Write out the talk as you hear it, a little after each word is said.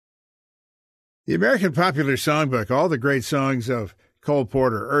The American Popular Songbook, all the great songs of Cole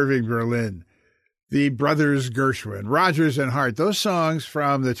Porter, Irving Berlin, the brothers Gershwin, Rodgers and Hart, those songs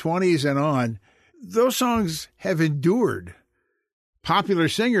from the 20s and on, those songs have endured. Popular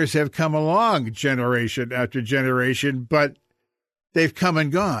singers have come along generation after generation, but they've come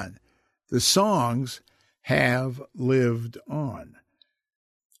and gone. The songs have lived on.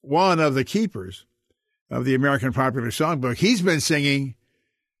 One of the keepers of the American Popular Songbook, he's been singing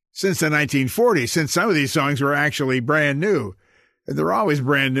since the 1940s, since some of these songs were actually brand new. And they're always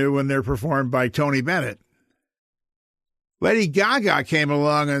brand new when they're performed by Tony Bennett. Lady Gaga came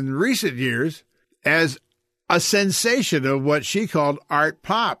along in recent years as a sensation of what she called art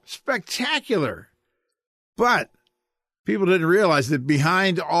pop. Spectacular. But people didn't realize that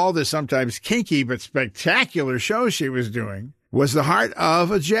behind all the sometimes kinky but spectacular shows she was doing was the heart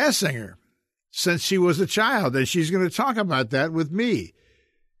of a jazz singer since she was a child. And she's going to talk about that with me,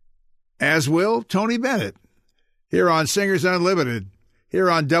 as will Tony Bennett, here on Singers Unlimited,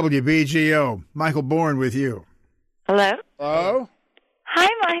 here on WBGO. Michael Bourne with you. Hello? Hello? Hi,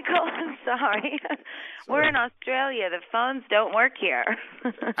 Michael. I'm sorry. We're in Australia. The phones don't work here.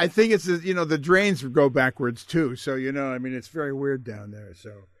 I think it's, the drains go backwards, too. So, it's very weird down there.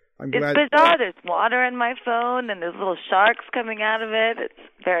 So I'm glad. It's bizarre. There's water in my phone, and there's little sharks coming out of it. It's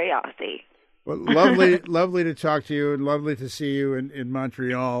very Aussie. Well, lovely to talk to you, and lovely to see you in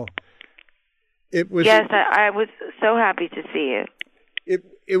Montreal. Yes, I was so happy to see you.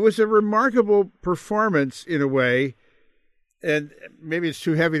 It was a remarkable performance in a way, and maybe it's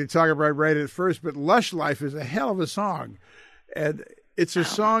too heavy to talk about right at first, but Lush Life is a hell of a song. And it's a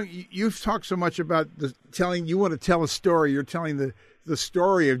song, you've talked so much about you want to tell a story. You're telling the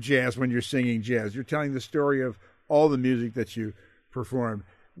story of jazz when you're singing jazz. You're telling the story of all the music that you perform.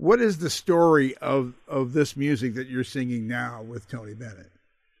 What is the story of this music that you're singing now with Tony Bennett?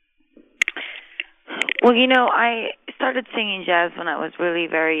 Well, I started singing jazz when I was really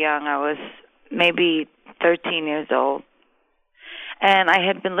very young. I was maybe 13 years old. And I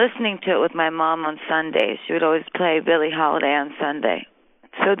had been listening to it with my mom on Sundays. She would always play Billie Holiday on Sunday.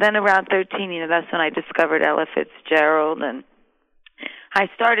 So then around 13, that's when I discovered Ella Fitzgerald. And I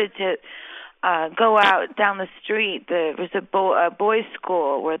started to go out down the street. There was a boys'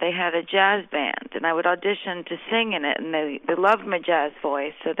 school where they had a jazz band. And I would audition to sing in it. And they loved my jazz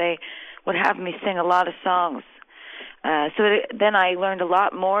voice. So they would have me sing a lot of songs. Then I learned a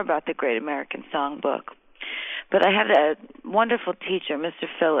lot more about the Great American Songbook. But I had a wonderful teacher, Mr.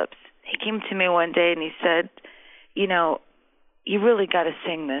 Phillips. He came to me one day and he said, you really got to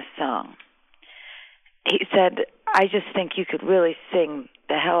sing this song. He said, I just think you could really sing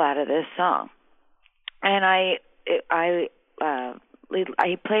the hell out of this song. And he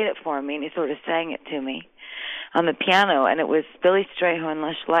played it for me and he sort of sang it to me on the piano, and it was Billy Strayhorn,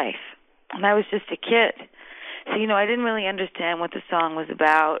 Lush Life. And I was just a kid. So, I didn't really understand what the song was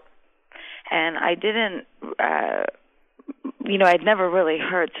about. And I didn't, I'd never really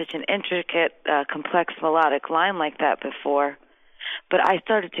heard such an intricate, complex melodic line like that before. But I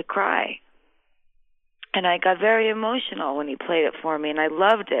started to cry. And I got very emotional when he played it for me, and I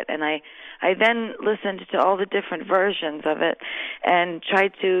loved it. And I then listened to all the different versions of it and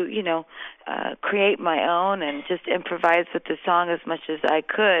tried to, create my own and just improvise with the song as much as I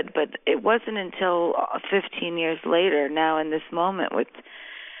could. But it wasn't until 15 years later, now in this moment with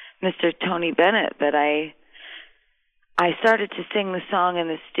Mr. Tony Bennett, that I started to sing the song in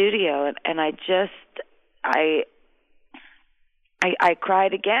the studio, and I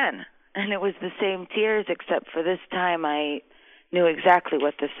cried again. And it was the same tears, except for this time I knew exactly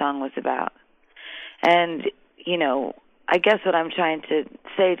what the song was about. And, I guess what I'm trying to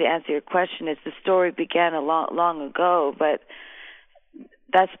say to answer your question is the story began long ago, but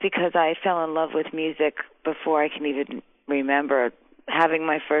that's because I fell in love with music before I can even remember having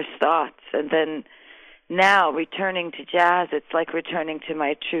my first thoughts. And then now returning to jazz, it's like returning to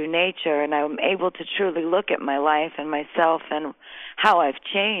my true nature, and I'm able to truly look at my life and myself and how I've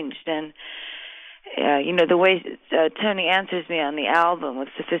changed. And the way Tony answers me on the album with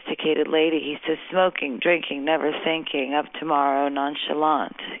Sophisticated Lady, he says, smoking, drinking, never thinking, of tomorrow,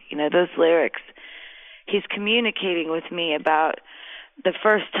 nonchalant. Those lyrics, he's communicating with me about the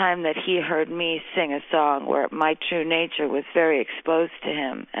first time that he heard me sing a song where my true nature was very exposed to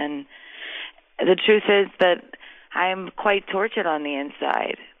him. And the truth is that I'm quite tortured on the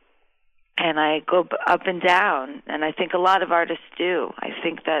inside, and I go up and down, and I think a lot of artists do. I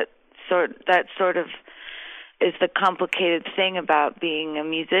think that sort of is the complicated thing about being a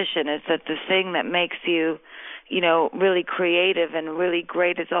musician, is that the thing that makes you, really creative and really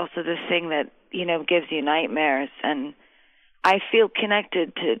great is also the thing that, gives you nightmares. And I feel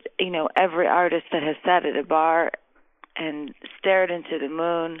connected to, every artist that has sat at a bar and stared into the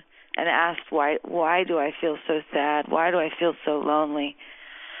moon and asked, why do I feel so sad? Why do I feel so lonely?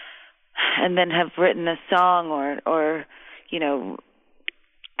 And then have written a song or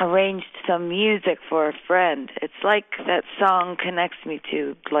arranged some music for a friend. It's like that song connects me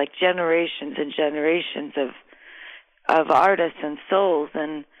to like generations and generations of artists and souls.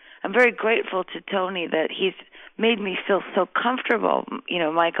 And I'm very grateful to Tony that he's made me feel so comfortable,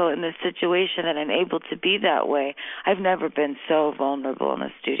 Michael, in this situation, and I'm able to be that way. I've never been so vulnerable in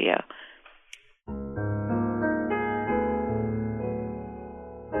the studio.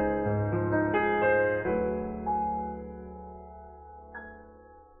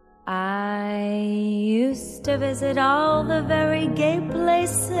 I used to visit all the very gay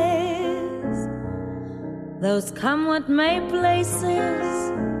places, those come what may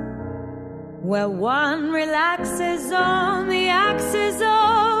places, where one relaxes on the axis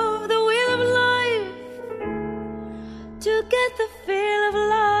of the wheel of life to get the feel of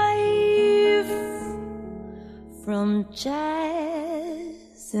life from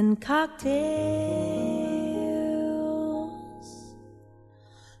jazz and cocktails.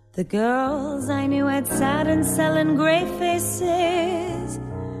 The girls I knew had sad and sullen gray faces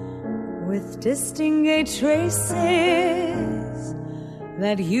with distinguished traces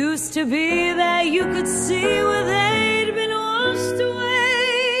that used to be there, you could see where they'd been washed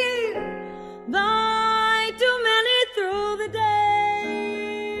away by too many through the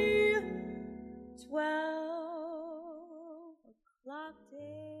day. 12 o'clock day.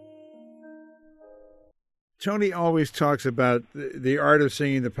 Tony always talks about the art of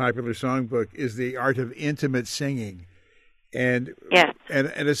singing. The popular songbook is the art of intimate singing. And, yes. and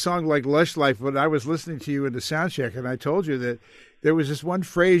a song like Lush Life, when I was listening to you in the soundcheck, and I told you that there was this one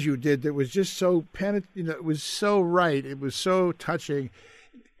phrase you did that was just so it was so right. It was so touching.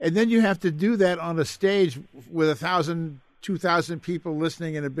 And then you have to do that on a stage with 1,000, 2,000 people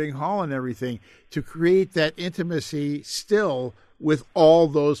listening in a big hall and everything to create that intimacy still with all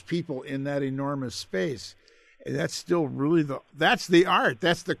those people in that enormous space. And that's still really that's the art.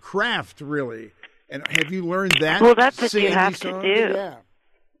 That's the craft, really. And have you learned that? Well, that's what you have to do. Yeah.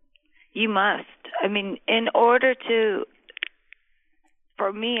 You must. I mean, in order to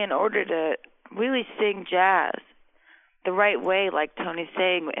really sing jazz the right way, like Tony's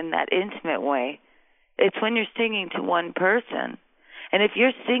saying, in that intimate way, it's when you're singing to one person. And if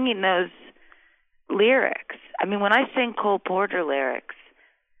you're singing those lyrics, I mean, when I sing Cole Porter lyrics,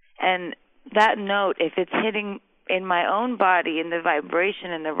 and that note, if it's hitting in my own body in the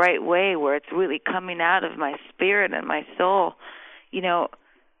vibration in the right way, where it's really coming out of my spirit and my soul,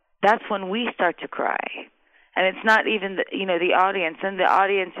 that's when we start to cry. And it's not even the audience, and the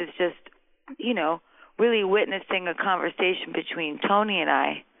audience is just really witnessing a conversation between Tony and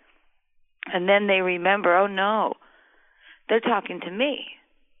I. And then they remember, oh no, they're talking to me.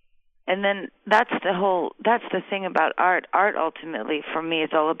 And then that's the thing about art. Art ultimately for me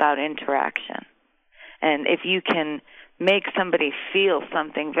is all about interaction. And if you can make somebody feel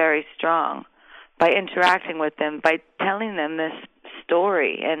something very strong by interacting with them, by telling them this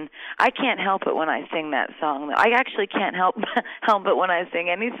story, and I can't help it when I sing that song. I actually can't help it when I sing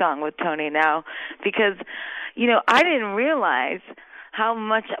any song with Tony now, because, I didn't realize how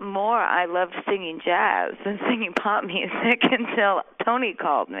much more I loved singing jazz than singing pop music until Tony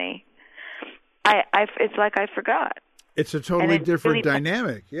called me. It's like I forgot. It's a totally different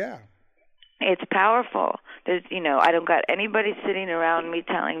dynamic, yeah. It's powerful. There's, I don't got anybody sitting around me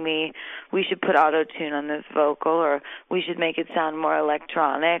telling me we should put auto-tune on this vocal, or we should make it sound more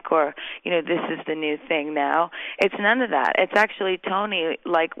electronic, or, this is the new thing now. It's none of that. It's actually Tony,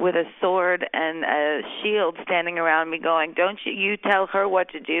 like, with a sword and a shield standing around me going, don't you tell her what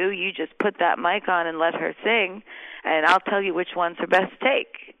to do. You just put that mic on and let her sing, and I'll tell you which one's her best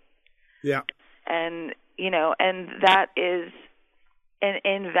take. Yeah. And, and that is an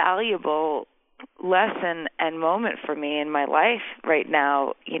invaluable lesson and moment for me in my life right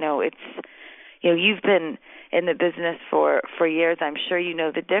now. It's, you've been in the business for years. I'm sure you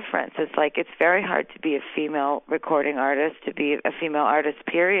know the difference. It's like, it's very hard to be a female recording artist, to be a female artist,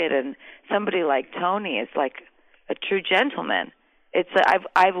 period. And somebody like Tony is like a true gentleman.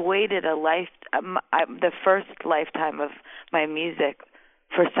 I've waited the first lifetime of my music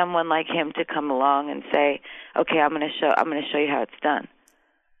for someone like him to come along and say, okay, I'm going to show you how it's done.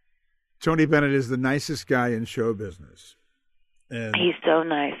 Tony Bennett is the nicest guy in show business. And he's so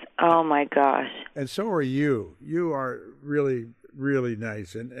nice. Oh, my gosh. And so are you. You are really, really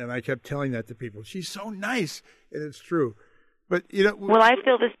nice. And I kept telling that to people. She's so nice. And it's true. But, you know... Well, I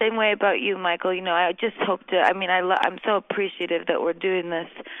feel the same way about you, Michael. You know, I just hope to... I mean, I'm so appreciative that we're doing this,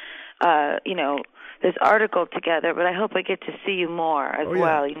 you know, this article together, but I hope I get to see you more as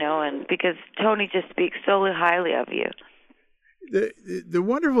well, you know, and because Tony just speaks so highly of you. The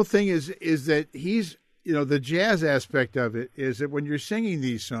wonderful thing is that he's, you know, the jazz aspect of it is that when you're singing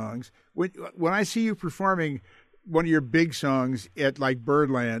these songs, when I see you performing one of your big songs at like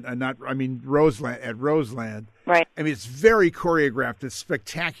Birdland, Roseland. Right. I mean, it's very choreographed. It's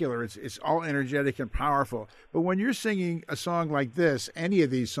spectacular. It's all energetic and powerful. But when you're singing a song like this, any of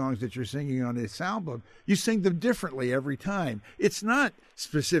these songs that you're singing on this album, you sing them differently every time. It's not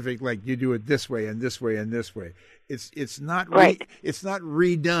specific, like you do it this way and this way and this way. It's not right. It's not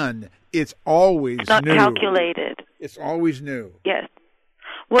redone. It's always it's not new. Calculated. It's always new. Yes.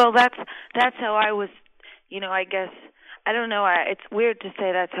 Well, that's how I was. You know, I guess, I don't know, it's weird to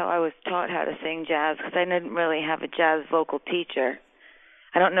say that's how I was taught how to sing jazz, because I didn't really have a jazz vocal teacher.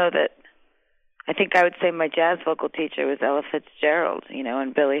 I don't know that, I think I would say my jazz vocal teacher was Ella Fitzgerald, you know,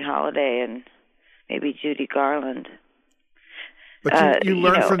 and Billie Holiday and maybe Judy Garland. But you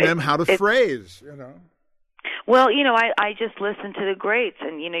learn from them how to phrase, you know. Well, you know, I just listen to the greats,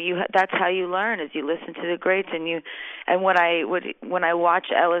 and you know, that's how you learn, is you listen to the greats, and when I watch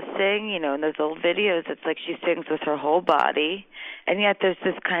Ella sing, you know, in those old videos, it's like she sings with her whole body, and yet there's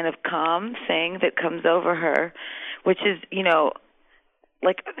this kind of calm thing that comes over her, which is, you know,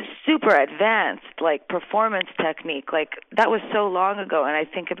 like super advanced, like performance technique. Like that was so long ago, and I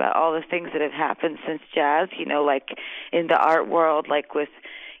think about all the things that have happened since jazz, you know, like in the art world, like with,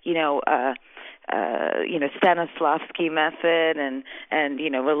 you know, Stanislavski method and you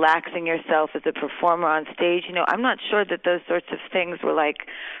know, relaxing yourself as a performer on stage. You know, I'm not sure that those sorts of things were like,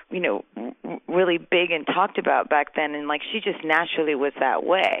 you know, really big and talked about back then. And like, she just naturally was that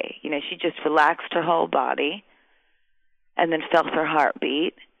way. You know, she just relaxed her whole body and then felt her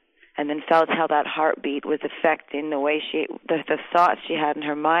heartbeat and then felt how that heartbeat was affecting the way the thoughts she had in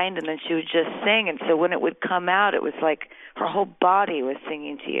her mind. And then she would just sing. And so when it would come out, it was like her whole body was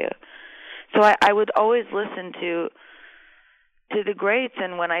singing to you. So I would always listen to the greats,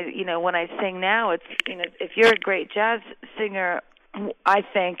 and when I sing now, it's, you know, if you're a great jazz singer, I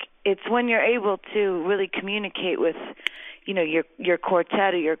think it's when you're able to really communicate with, you know, your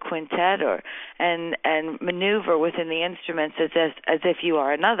quartet or your quintet, and maneuver within the instruments as if you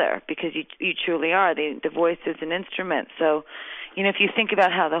are another, because you truly are. The voice is an instrument. So, you know, if you think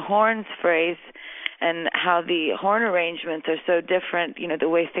about how the horns phrase and how the horn arrangements are so different, you know, the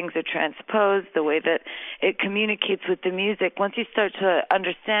way things are transposed, the way that it communicates with the music. Once you start to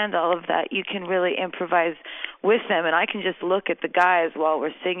understand all of that, you can really improvise with them. And I can just look at the guys while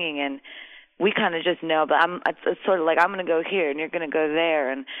we're singing, and we kind of just know, but it's sort of like, I'm going to go here, and you're going to go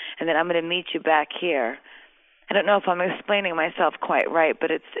there, and then I'm going to meet you back here. I don't know if I'm explaining myself quite right,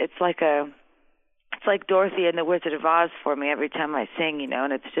 but it's like Dorothy and the Wizard of Oz for me every time I sing, you know,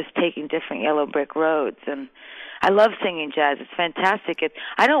 and it's just taking different yellow brick roads. And I love singing jazz. It's fantastic.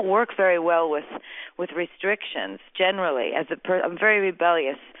 I don't work very well with restrictions generally. I'm very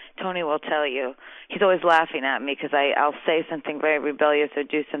rebellious. Tony will tell you. He's always laughing at me because I'll say something very rebellious or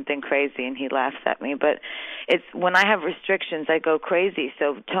do something crazy, and he laughs at me. But it's when I have restrictions, I go crazy.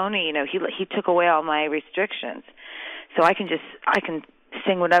 So Tony, you know, he took away all my restrictions, so I can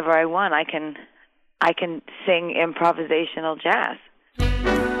sing whatever I want. I can sing improvisational jazz.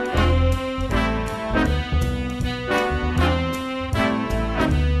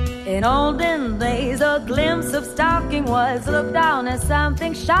 In olden days, a glimpse of stocking was looked on as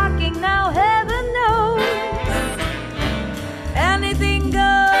something shocking. Now heaven knows anything goes.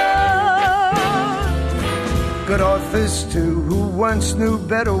 Good authors too, who once knew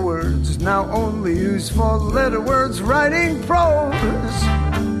better words, now only use four-letter words writing prose.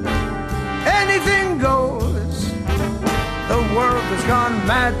 Anything goes. The world has gone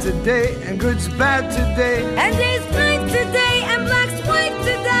mad today, and good's bad today, and day's night today, and black's white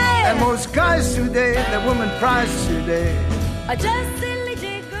today, and most guys today, that woman prize today are just silly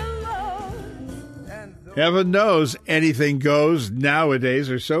gigolos. Heaven knows anything goes nowadays,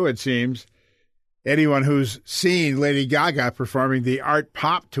 or so it seems. Anyone who's seen Lady Gaga performing the Art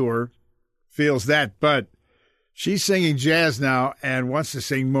Pop Tour feels that, but she's singing jazz now and wants to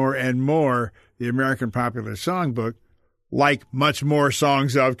sing more and more the American Popular Songbook, like much more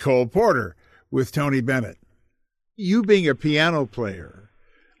songs of Cole Porter with Tony Bennett. You being a piano player,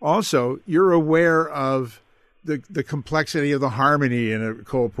 also, you're aware of the complexity of the harmony in a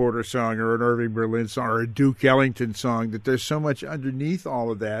Cole Porter song or an Irving Berlin song or a Duke Ellington song, that there's so much underneath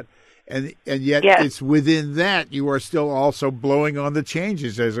all of that. And yet it's within that you are still also blowing on the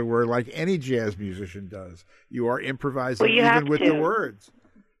changes, as it were, like any jazz musician does. You are improvising even with the words.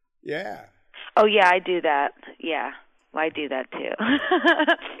 Yeah. Oh, yeah, I do that. Yeah, I do that too.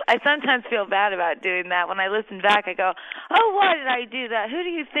 I sometimes feel bad about doing that. When I listen back, I go, oh, why did I do that? Who do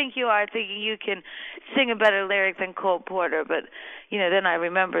you think you are, thinking you can sing a better lyric than Cole Porter? But, then I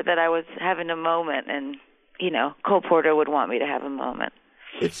remember that I was having a moment, and, Cole Porter would want me to have a moment.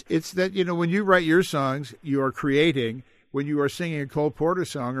 It's that, when you write your songs, you are creating. When you are singing a Cole Porter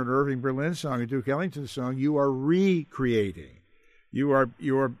song or an Irving Berlin song, a Duke Ellington song, you are recreating. You're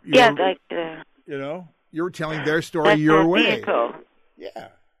telling their story your way. Vehicle. Yeah.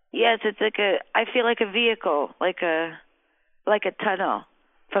 Yes, it's I feel like a vehicle, like a tunnel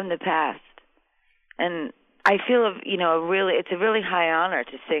from the past. And I feel it's a really high honor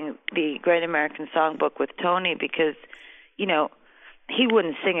to sing the Great American Songbook with Tony, because, he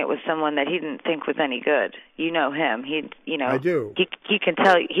wouldn't sing it with someone that he didn't think was any good. You know him. I do. He can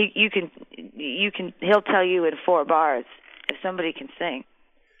tell he'll tell you in 4 bars if somebody can sing.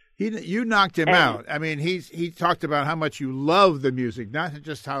 You knocked him out. I mean, he talked about how much you love the music, not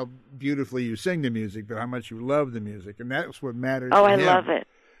just how beautifully you sing the music, but how much you love the music, and that's what matters. Oh, to I him. love it.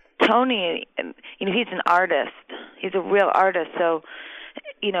 Tony, he's an artist. He's a real artist. So,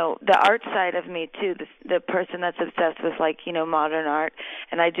 the art side of me too, the person that's obsessed with modern art,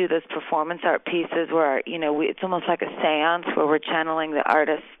 and I do those performance art pieces where it's almost like a seance where we're channeling the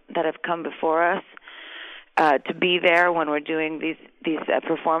artists that have come before us. To be there when we're doing these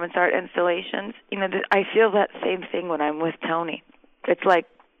performance art installations. I feel that same thing when I'm with Tony. It's like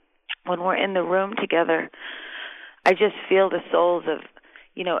when we're in the room together, I just feel the souls of,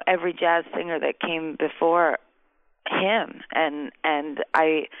 every jazz singer that came before him. And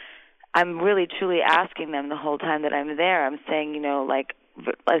I'm really truly asking them the whole time that I'm there. I'm saying,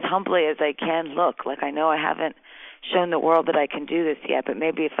 as humbly as I can look, like I know I haven't shown the world that I can do this yet, but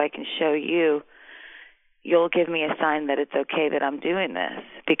maybe if I can show you, you'll give me a sign that it's okay that I'm doing this,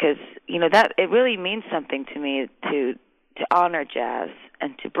 because that it really means something to me to honor jazz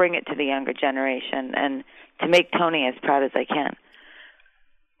and to bring it to the younger generation and to make Tony as proud as I can.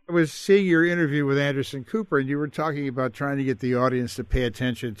 I was seeing your interview with Anderson Cooper, and you were talking about trying to get the audience to pay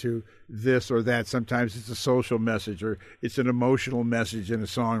attention to this or that. Sometimes it's a social message or it's an emotional message in a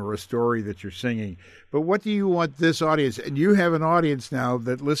song or a story that you're singing. But what do you want this audience? And you have an audience now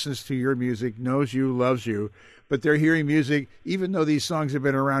that listens to your music, knows you, loves you, but they're hearing music, even though these songs have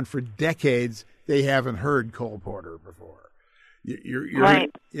been around for decades, they haven't heard Cole Porter before. You're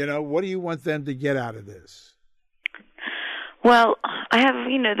right. What do you want them to get out of this? Well, I have,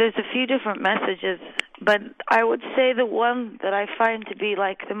 there's a few different messages, but I would say the one that I find to be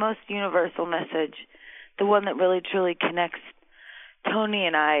like the most universal message, the one that really truly connects Tony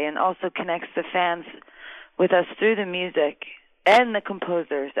and I and also connects the fans with us through the music and the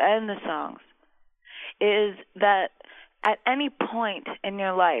composers and the songs, is that at any point in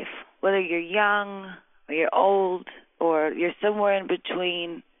your life, whether you're young or you're old or you're somewhere in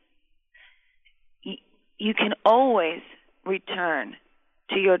between, you can always return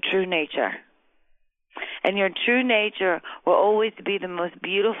to your true nature. And your true nature will always be the most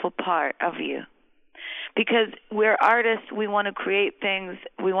beautiful part of you. Because we're artists, we want to create things,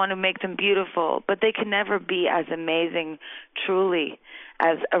 we want to make them beautiful, but they can never be as amazing, truly,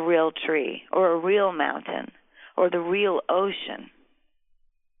 as a real tree or a real mountain or the real ocean.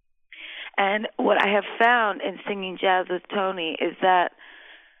 And what I have found in singing jazz with Tony is that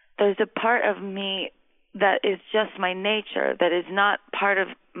there's a part of me that is just my nature, that is not part of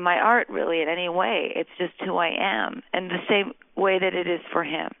my art really in any way. It's just who I am, and the same way that it is for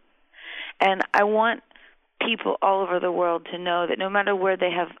him. And I want people all over the world to know that no matter where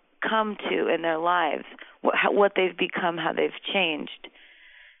they have come to in their lives, what they've become, how they've changed,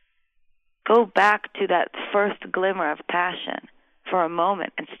 go back to that first glimmer of passion for a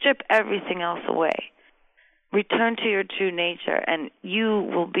moment and strip everything else away. Return to your true nature, and you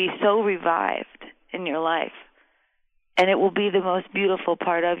will be so revived in your life, and it will be the most beautiful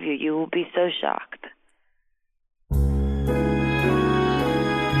part of you. You will be so shocked.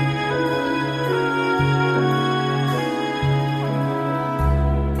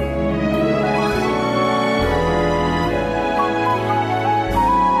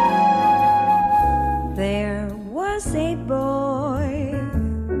 There was a boy,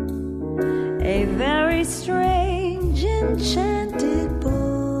 a very strange, enchanted boy.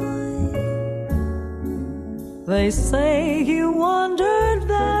 They say he wandered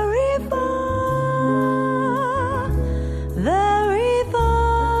very far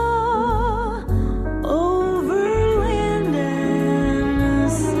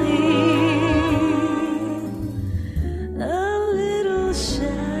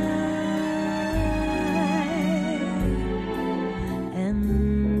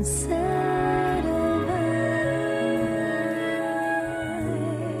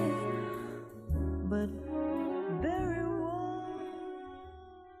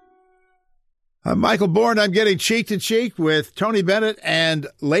Michael Bourne, I'm getting cheek to cheek with Tony Bennett and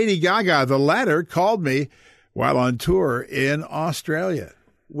Lady Gaga. The latter called me while on tour in Australia.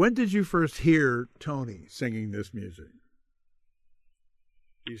 When did you first hear Tony singing this music?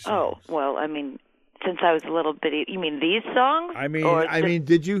 Oh, well, I mean, since I was a little bitty. You mean these songs? I mean,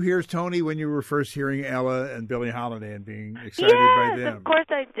 did you hear Tony when you were first hearing Ella and Billie Holiday and being excited by them? Yes, of course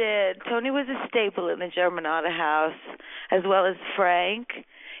I did. Tony was a staple in the Germanata house, as well as Frank,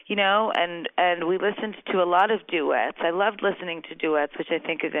 you know, and we listened to a lot of duets. I loved listening to duets, which I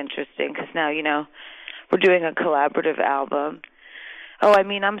think is interesting because now, you know, we're doing a collaborative album. Oh, I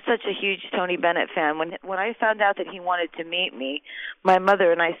mean, I'm such a huge Tony Bennett fan. When I found out that he wanted to meet me, my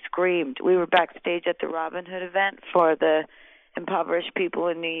mother and I screamed. We were backstage at the Robin Hood event for the impoverished people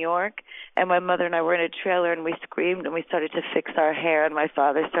in New York, and my mother and I were in a trailer, and we screamed, and we started to fix our hair, and my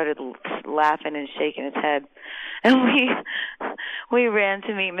father started laughing and shaking his head. And we ran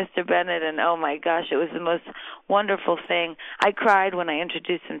to meet Mr. Bennett, and oh my gosh, it was the most wonderful thing. I cried when I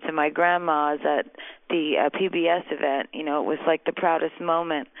introduced him to my grandmas at the PBS event. You know, it was like the proudest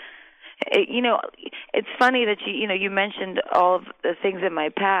moment. You know, it's funny that you mentioned all of the things in my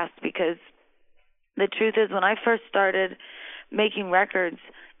past, because the truth is when I first started making records,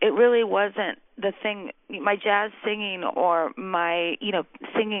 it really wasn't the thing, my jazz singing or my,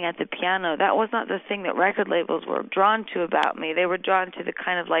 singing at the piano, that was not the thing that record labels were drawn to about me. They were drawn to the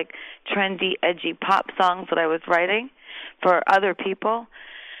kind of like trendy, edgy pop songs that I was writing for other people.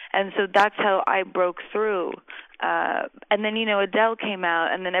 And so that's how I broke through. And then, Adele came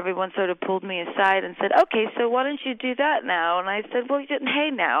out, and then everyone sort of pulled me aside and said, okay, so why don't you do that now? And I said, well, hey,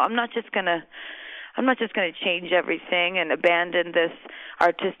 now, I'm not just going to change everything and abandon this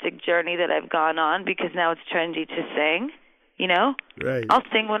artistic journey that I've gone on because now it's trendy to sing, Right. I'll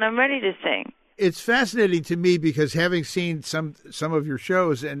sing when I'm ready to sing. It's fascinating to me because having seen some of your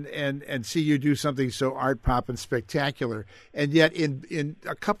shows and see you do something so art pop and spectacular, and yet in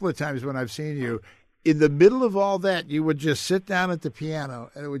a couple of times when I've seen you, in the middle of all that, you would just sit down at the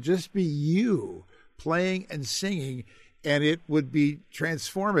piano and it would just be you playing and singing, and it would be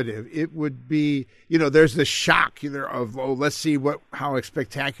transformative. It would be, there's the shock of, let's see how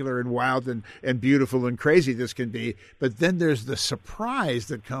spectacular and wild and beautiful and crazy this can be. But then there's the surprise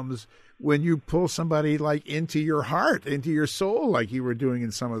that comes when you pull somebody like into your heart, into your soul, like you were doing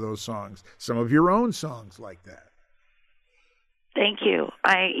in some of those songs, some of your own songs like that. Thank you.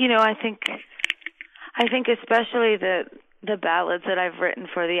 I think especially the ballads that I've written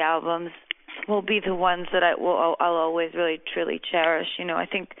for the albums will be the ones that I'll always really truly cherish. I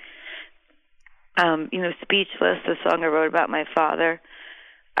think Speechless, the song I wrote about my father,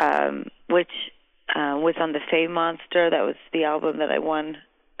 which was on the Fame Monster. That was the album that I won.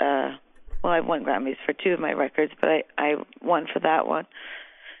 I won Grammys for two of my records, but I won for that one.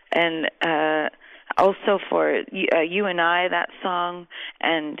 And also for You and I, that song.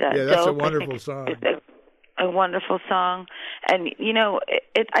 And that's Dope, a wonderful song. A wonderful song. And,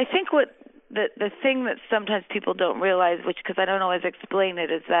 I think what the thing that sometimes people don't realize, because I don't always explain it,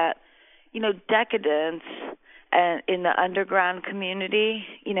 is that, decadence and in the underground community,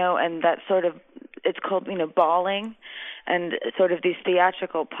 and that sort of, it's called, balling, and sort of these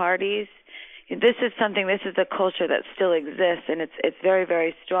theatrical parties. This is a culture that still exists, and it's very,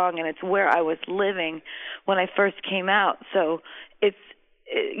 very strong, and it's where I was living when I first came out. So it's,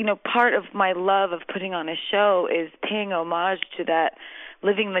 part of my love of putting on a show is paying homage to that,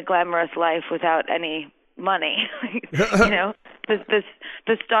 living the glamorous life without any money, the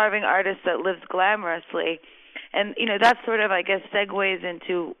starving artist that lives glamorously. And, that sort of, I guess, segues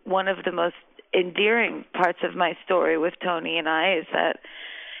into one of the most endearing parts of my story with Tony and I, is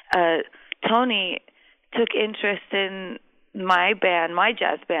that Tony took interest in my band, my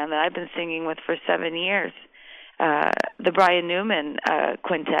jazz band that I've been singing with for 7 years, the Brian Newman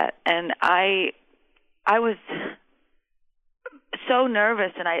Quintet. And I was so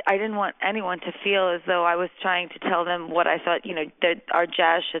nervous, and I didn't want anyone to feel as though I was trying to tell them what I thought, that our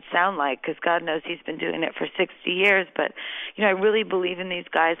jazz should sound like, because God knows he's been doing it for 60 years. But, I really believe in these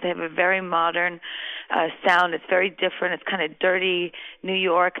guys. They have a very modern sound. It's very different. It's kind of dirty New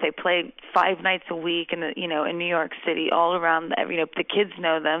York. They play 5 nights a week in New York City, all around. The kids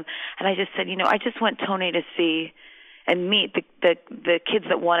know them. And I just said, I just want Tony to see and meet the kids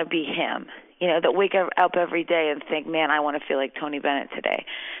that want to be him. That wake up every day and think, man, I want to feel like Tony Bennett today.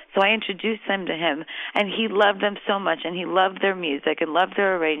 So I introduced them to him, and he loved them so much, and he loved their music and loved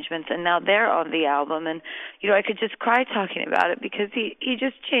their arrangements, and now they're on the album. And, I could just cry talking about it because he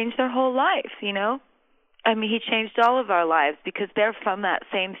just changed their whole life, I mean, he changed all of our lives because they're from that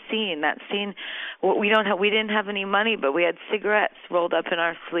same scene. That scene, we didn't have any money, but we had cigarettes rolled up in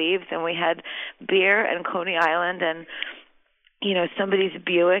our sleeves, and we had beer and Coney Island, and somebody's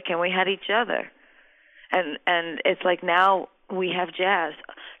Buick, and we had each other. And it's like now we have jazz,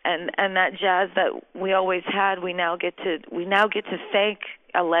 and that jazz that we always had, we now get to thank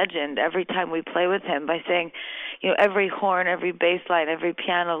a legend every time we play with him by saying, every horn, every bass line, every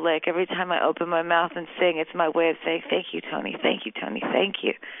piano lick, every time I open my mouth and sing, it's my way of saying, thank you, Tony, thank you, Tony, thank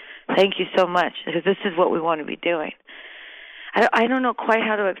you. Thank you so much, because this is what we want to be doing. I don't know quite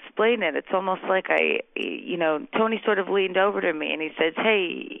how to explain it. It's almost like Tony sort of leaned over to me and he says,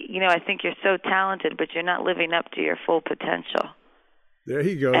 hey, I think you're so talented, but you're not living up to your full potential. There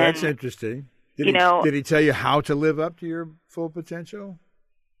you go. And, that's interesting. Did he tell you how to live up to your full potential?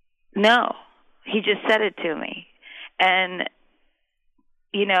 No, he just said it to me. And,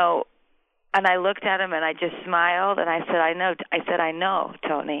 and I looked at him and I just smiled and I said, I know,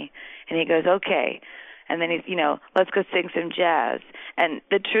 Tony. And he goes, okay. And then he's, let's go sing some jazz. And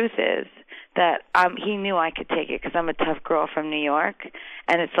the truth is that he knew I could take it because I'm a tough girl from New York.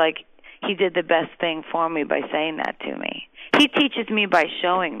 And it's like he did the best thing for me by saying that to me. He teaches me by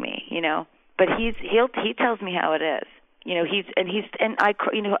showing me, but he tells me how it is.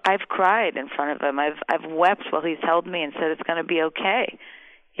 I've cried in front of him. I've wept while he's held me and said, it's going to be okay.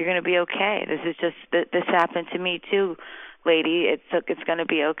 You're going to be okay. This happened to me too, lady. It's going to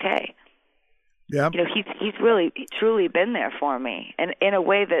be okay. Yeah. He's really truly been there for me, and in a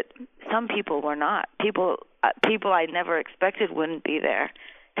way that some people were not. People I never expected wouldn't be there.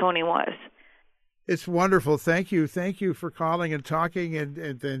 Tony was. It's wonderful. Thank you for calling and talking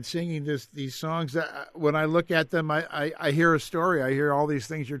and singing these songs. When I look at them, I hear a story. I hear all these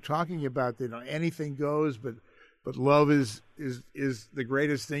things you're talking about. Anything goes, but love is the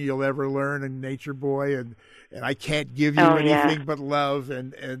greatest thing you'll ever learn. And Nature Boy, and I can't give you anything but love.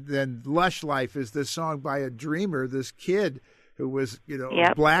 And then Lush Life is this song by a dreamer, this kid who was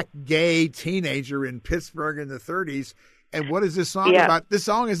a black gay teenager in Pittsburgh in the 30s. And what is this song about? This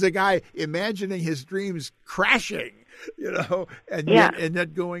song is a guy imagining his dreams crashing, and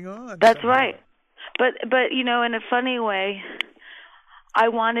yet going on. That's somehow. Right. But in a funny way, I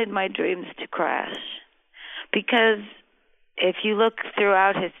wanted my dreams to crash. Because if you look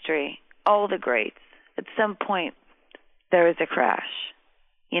throughout history, all the greats, at some point, there is a crash,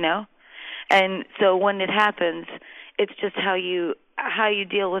 And so when it happens, it's just how you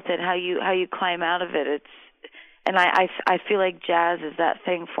deal with it, how you climb out of it. And I feel like jazz is that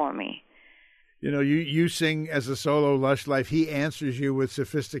thing for me. You sing as a solo Lush Life. He answers you with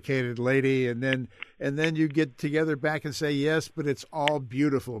Sophisticated Lady, and then you get together back and say, yes, but it's all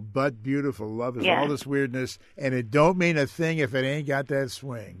beautiful, but beautiful. Love is all this weirdness, and it don't mean a thing if it ain't got that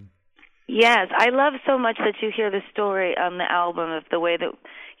swing. Yes, I love so much that you hear the story on the album of the way that,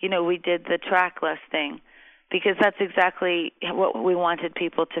 we did the track listing, because that's exactly what we wanted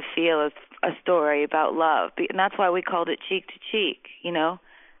people to feel as a story about love. And that's why we called it Cheek to Cheek,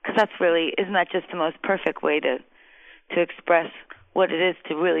 because isn't that just the most perfect way to express what it is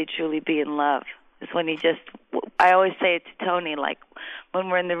to really truly be in love? Is when I always say it to Tony, like when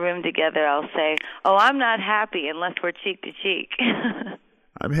we're in the room together, I'll say, oh, I'm not happy unless we're cheek to cheek.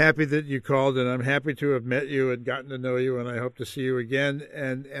 I'm happy that you called, and I'm happy to have met you and gotten to know you, and I hope to see you again.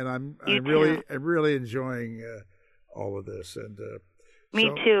 And I'm really enjoying all of this. And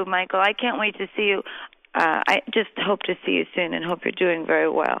me too, Michael. I can't wait to see you. I just hope to see you soon and hope you're doing very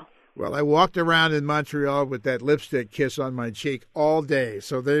well. Well, I walked around in Montreal with that lipstick kiss on my cheek all day,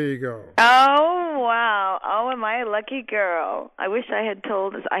 so there you go. Oh, wow. Oh, am I a lucky girl? I wish I had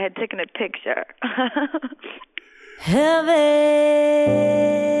taken a picture. Heaven,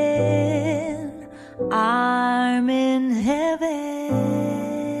 I'm in heaven,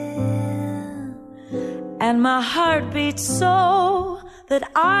 and my heart beats so that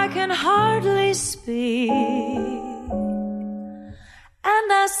I can hardly speak, and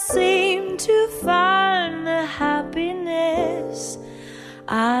I seem to find the happiness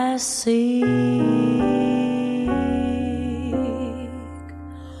I seek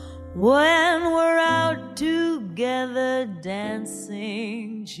when we're out together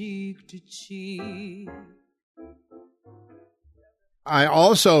dancing cheek to cheek. I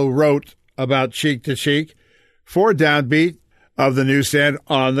also wrote about Cheek to Cheek for Downbeat of the newsstand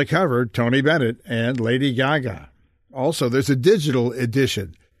on the cover, Tony Bennett and Lady Gaga. Also, there's a digital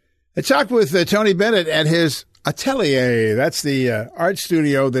edition. I talked with Tony Bennett at his atelier. That's the art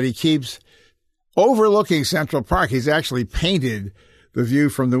studio that he keeps overlooking Central Park. He's actually painted the view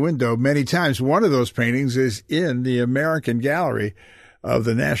from the window many times. One of those paintings is in the American Gallery of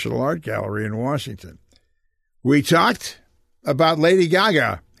the National Art Gallery in Washington. We talked about Lady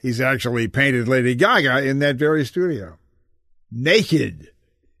Gaga. He's actually painted Lady Gaga in that very studio. Naked,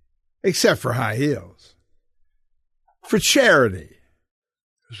 except for high heels. For charity.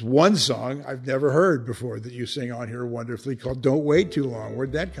 There's one song I've never heard before that you sing on here wonderfully called Don't Wait Too Long.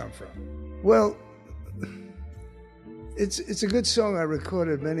 Where'd that come from? Well, it's a good song I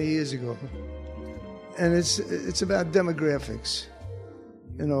recorded many years ago. And it's about demographics.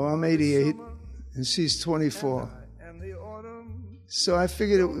 You know, I'm 88 and she's 24. So I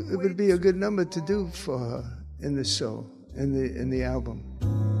figured it would be a good number to do for her in the show, in the album.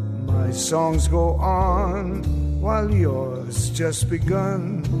 My songs go on while yours just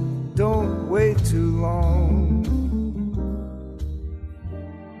begun. Don't wait too long.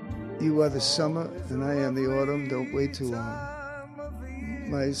 You are the summer and I am the autumn. Don't wait too long.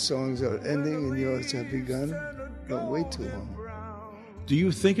 My songs are ending and yours have begun. Don't wait too long. Do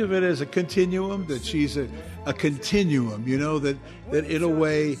you think of it as a continuum, that she's a continuum, you know, that in a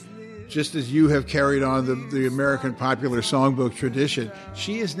way, just as you have carried on the American popular songbook tradition,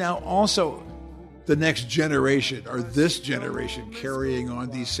 she is now also the next generation, or this generation, carrying on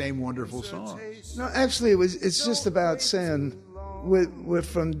these same wonderful songs? No, actually, it's just about saying we're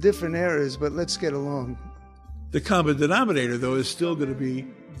from different eras, but let's get along. The common denominator, though, is still going to be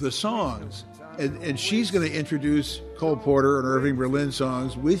the songs. And she's going to introduce Cole Porter and Irving Berlin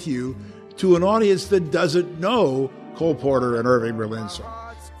songs with you to an audience that doesn't know Cole Porter and Irving Berlin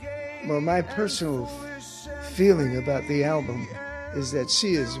songs. Well, my personal feeling about the album is that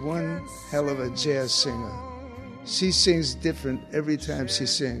she is one hell of a jazz singer. She sings different every time she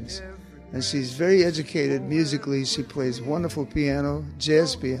sings. And she's very educated musically. She plays wonderful piano,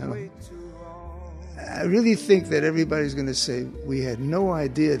 jazz piano. I really think that everybody's going to say, we had no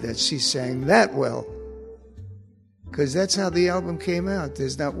idea that she sang that well. Because that's how the album came out.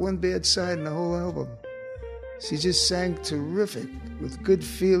 There's not one bad side in the whole album. She just sang terrific, with good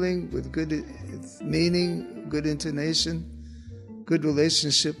feeling, with good meaning, good intonation, good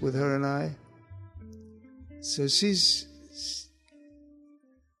relationship with her and I. So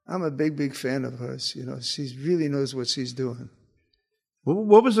I'm a big fan of hers. You know, she really knows what she's doing.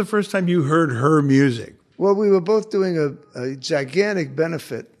 What was the first time you heard her music? Well, we were both doing a gigantic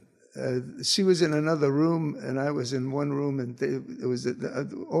benefit. She was in another room, and I was in one room, and it was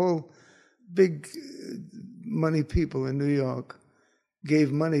all big money people in New York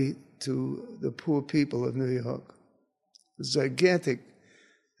gave money to the poor people of New York. It was gigantic.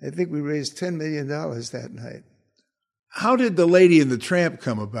 I think we raised $10 million that night. How did The Lady and the Tramp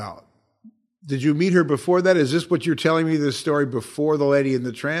come about? Did you meet her before that? Is this what you're telling me, this story before The Lady and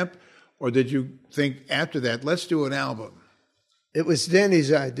the Tramp? Or did you think after that, let's do an album? It was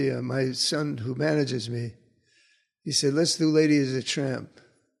Danny's idea, my son who manages me. He said, let's do Lady and the Tramp.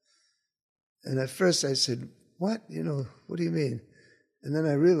 And at first I said, what? You know, what do you mean? And then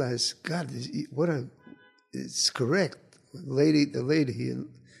I realized, God, it's correct. The lady.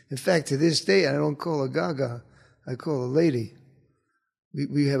 In fact, to this day, I don't call her Gaga. I call her Lady.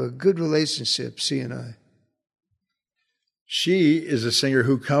 We have a good relationship, she and I. She is a singer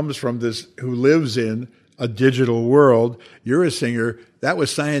who comes from who lives in a digital world. You're a singer. That was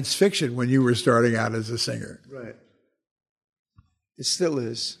science fiction when you were starting out as a singer. Right. It still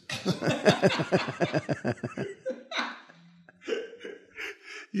is.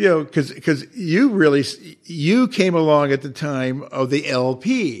 You know, because you came along at the time of the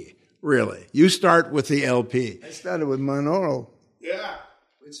LP, really. You start with the LP. I started with monaural. Yeah.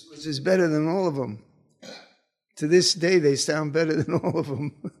 Which is better than all of them. To this day, they sound better than all of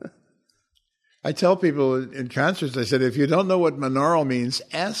them. I tell people in concerts, I said, if you don't know what monaural means,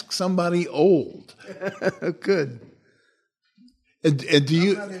 ask somebody old. Good. And do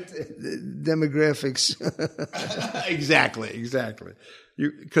you... I'm not into demographics. Exactly.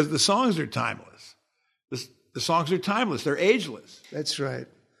 Because the songs are timeless. The songs are timeless. They're ageless. That's right.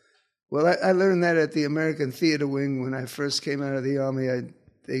 Well, I learned that at the American Theater Wing when I first came out of the Army.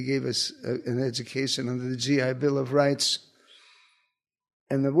 They gave us an education under the GI Bill of Rights.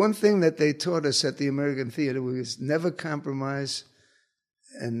 And the one thing that they taught us at the American Theater Wing is never compromise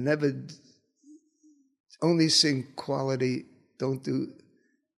and never only sing quality. Don't do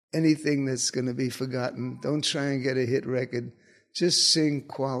anything that's going to be forgotten. Don't try and get a hit record. Just sing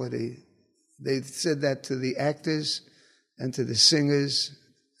quality. They said that to the actors and to the singers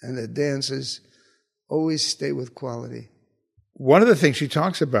and the dancers. Always stay with quality. One of the things she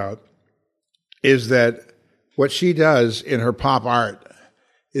talks about is that what she does in her pop art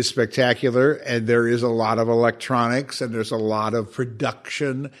is spectacular, and there is a lot of electronics, and there's a lot of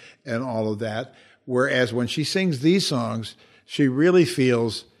production and all of that. Whereas when she sings these songs, she really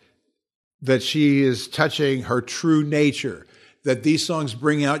feels that she is touching her true nature, that these songs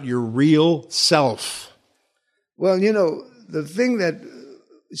bring out your real self? Well, you know, the thing that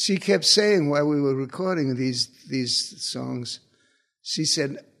she kept saying while we were recording these songs, she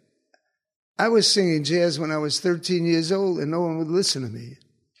said, I was singing jazz when I was 13 years old and no one would listen to me.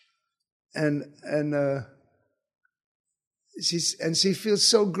 And she feels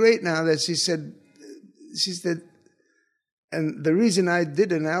so great now that she said, and the reason I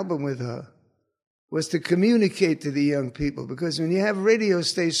did an album with her was to communicate to the young people, because when you have radio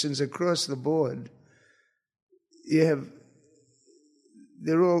stations across the board,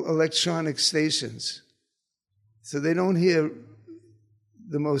 they're all electronic stations. So they don't hear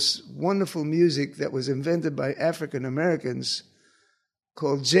the most wonderful music that was invented by African Americans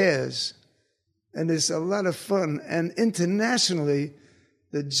called jazz. And it's a lot of fun. And internationally,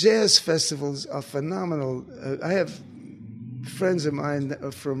 the jazz festivals are phenomenal. I have friends of mine that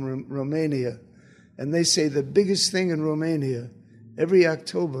are from Romania, and they say the biggest thing in Romania every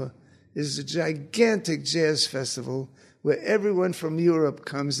October is a gigantic jazz festival where everyone from Europe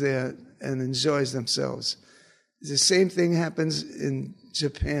comes there and enjoys themselves. The same thing happens in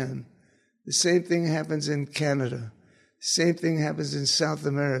Japan. The same thing happens in Canada. The same thing happens in South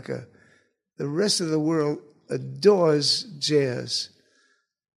America. The rest of the world adores jazz.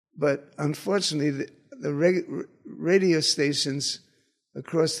 But unfortunately, the radio stations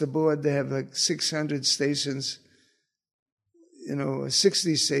across the board, they have like 600 stations,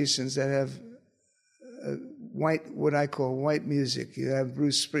 60 stations that have what I call white music. You have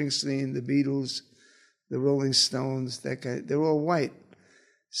Bruce Springsteen, the Beatles, the Rolling Stones, that guy. They're all white.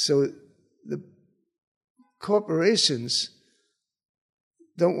 So the corporations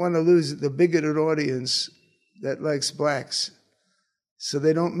don't want to lose the bigoted audience that likes blacks, so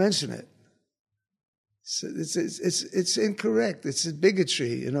they don't mention it. So it's incorrect. It's a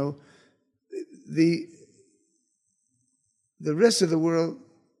bigotry, The rest of the world,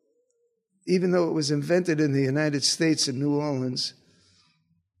 even though it was invented in the United States in New Orleans,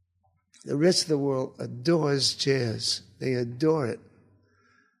 the rest of the world adores jazz. They adore it.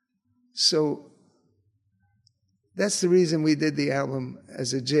 So that's the reason we did the album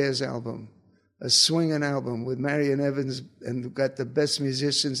as a jazz album, a swinging album with Marion Evans, and we've got the best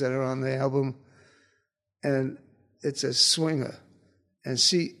musicians that are on the album. And it's a swinger. And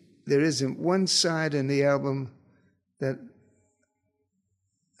there isn't one side in the album that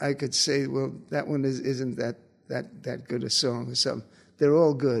I could say, well, that one isn't that good a song or something. They're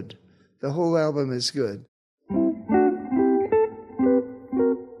all good. The whole album is good.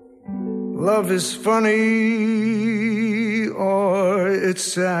 Love is funny, or it's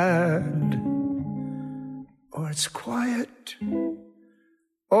sad, or it's quiet,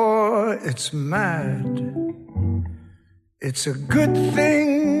 or it's mad. It's a good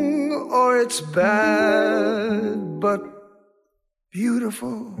thing, or it's bad, but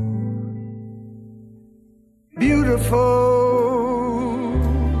beautiful, beautiful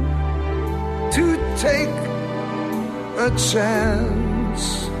to take a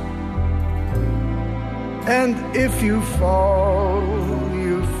chance. And if you fall,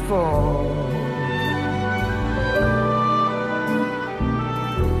 you fall.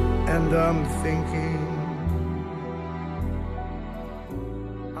 And I'm thinking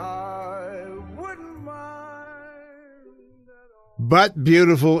I wouldn't mind at all. But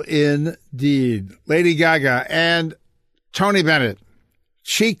beautiful indeed. Lady Gaga and Tony Bennett,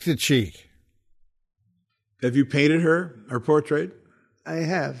 cheek to cheek. Have you painted her portrait? I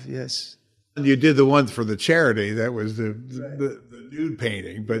have, yes. And you did the one for the charity. That was the nude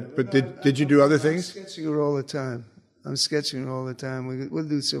painting. But did you do other things? I'm sketching her all the time. We'll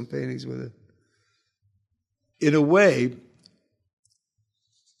do some paintings with her. In a way,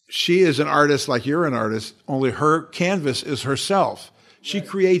 she is an artist like you're an artist, only her canvas is herself. She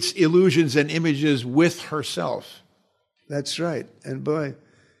creates illusions and images with herself. That's right. And boy,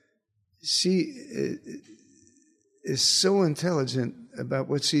 she is so intelligent about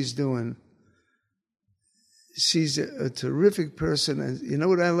what she's doing. She's a terrific person. And you know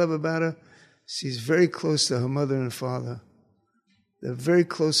what I love about her? She's very close to her mother and father. They're a very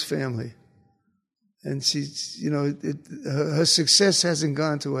close family. And she's, her success hasn't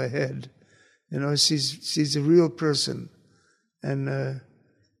gone to her head. She's a real person. And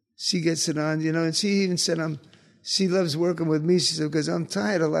she gets it on, and she even said, she loves working with me. She said, because I'm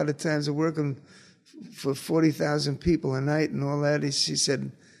tired a lot of times of working for 40,000 people a night and all that. She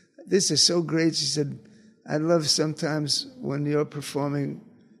said, this is so great. She said, I love sometimes when you're performing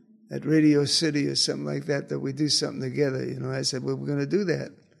at Radio City or something like that we do something together. I said, well, we're going to do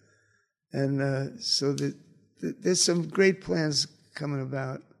that. And so there's some great plans coming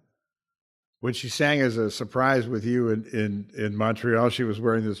about. When she sang as a surprise with you in Montreal, she was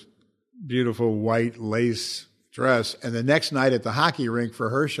wearing this beautiful white lace dress. And the next night at the hockey rink for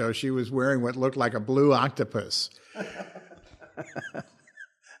her show, she was wearing what looked like a blue octopus.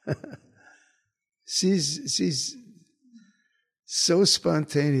 She's so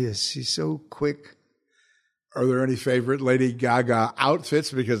spontaneous. She's so quick. Are there any favorite Lady Gaga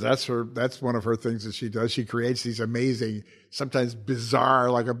outfits? Because that's one of her things that she does. She creates these amazing, sometimes bizarre,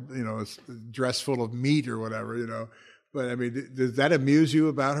 like a dress full of meat or whatever, But I mean, does that amuse you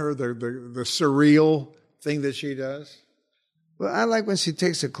about her? The surreal thing that she does? Well, I like when she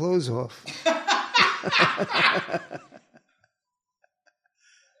takes her clothes off.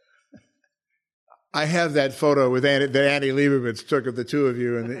 I have that photo that Annie Leibovitz took of the two of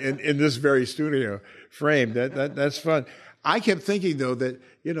you in this very studio framed. That's fun. I kept thinking, though, that,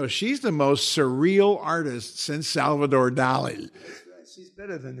 she's the most surreal artist since Salvador Dali. That's right. She's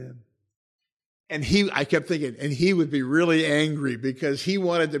better than him. And I kept thinking, and he would be really angry because he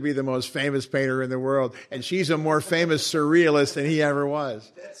wanted to be the most famous painter in the world, and she's a more famous surrealist than he ever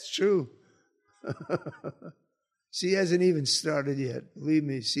was. That's true. She hasn't even started yet. Believe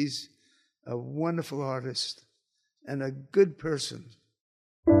me, she's a wonderful artist and a good person.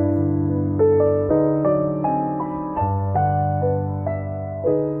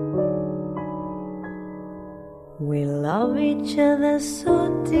 We love each other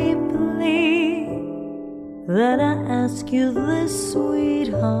so deeply that I ask you this,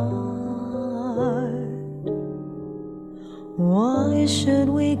 sweetheart. Why should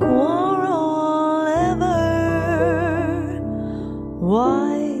we quarrel ever?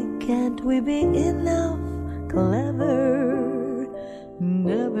 Why can't we be enough clever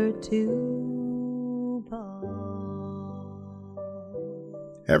never to part?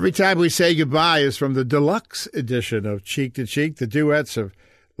 Every Time We Say Goodbye is from the deluxe edition of Cheek to Cheek, the duets of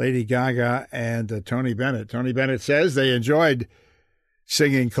Lady Gaga and Tony Bennett. Tony Bennett says they enjoyed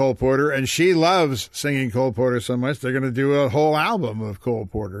singing Cole Porter, and she loves singing Cole Porter so much they're going to do a whole album of Cole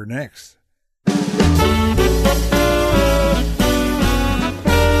Porter next.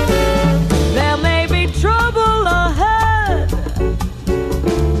 There may be trouble ahead,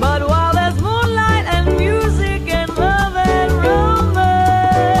 but while there's moonlight and music and love and romance,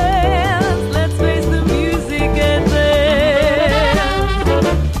 let's face the music and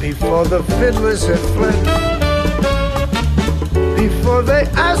dance. Before the fiddlers have fled, before they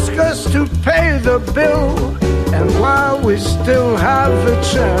ask us to pay the bill, and while we still have the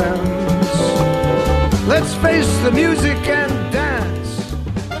chance, let's face the music and dance.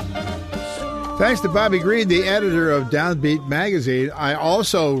 Thanks to Bobby Green, the editor of Downbeat magazine. I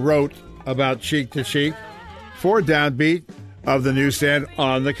also wrote about Cheek to Cheek for Downbeat of the newsstand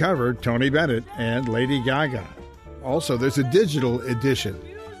on the cover, Tony Bennett and Lady Gaga. Also, there's a digital edition.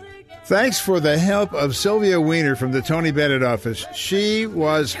 Thanks for the help of Sylvia Weiner from the Tony Bennett office. She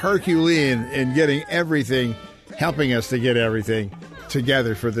was Herculean in getting everything, helping us to get everything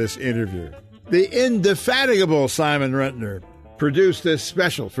together for this interview. The indefatigable Simon Rentner produced this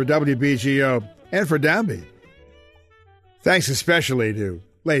special for WBGO and for Downbeat. Thanks especially to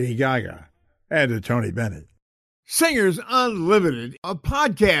Lady Gaga and to Tony Bennett. Singers Unlimited, a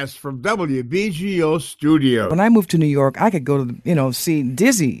podcast from WBGO Studio. When I moved to New York, I could go to, see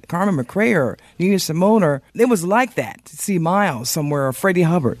Dizzy, Carmen McRae, or Nina Simone, or it was like that, to see Miles somewhere, or Freddie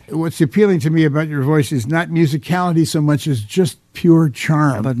Hubbard. What's appealing to me about your voice is not musicality so much as just pure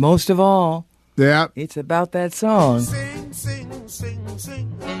charm. But most of all, it's about that song. Sing, sing, sing,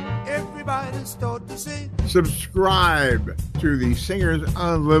 sing. Everybody start to sing. Subscribe to the Singers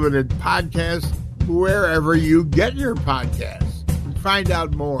Unlimited podcast wherever you get your podcasts. And find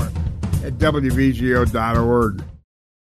out more at WBGO.org.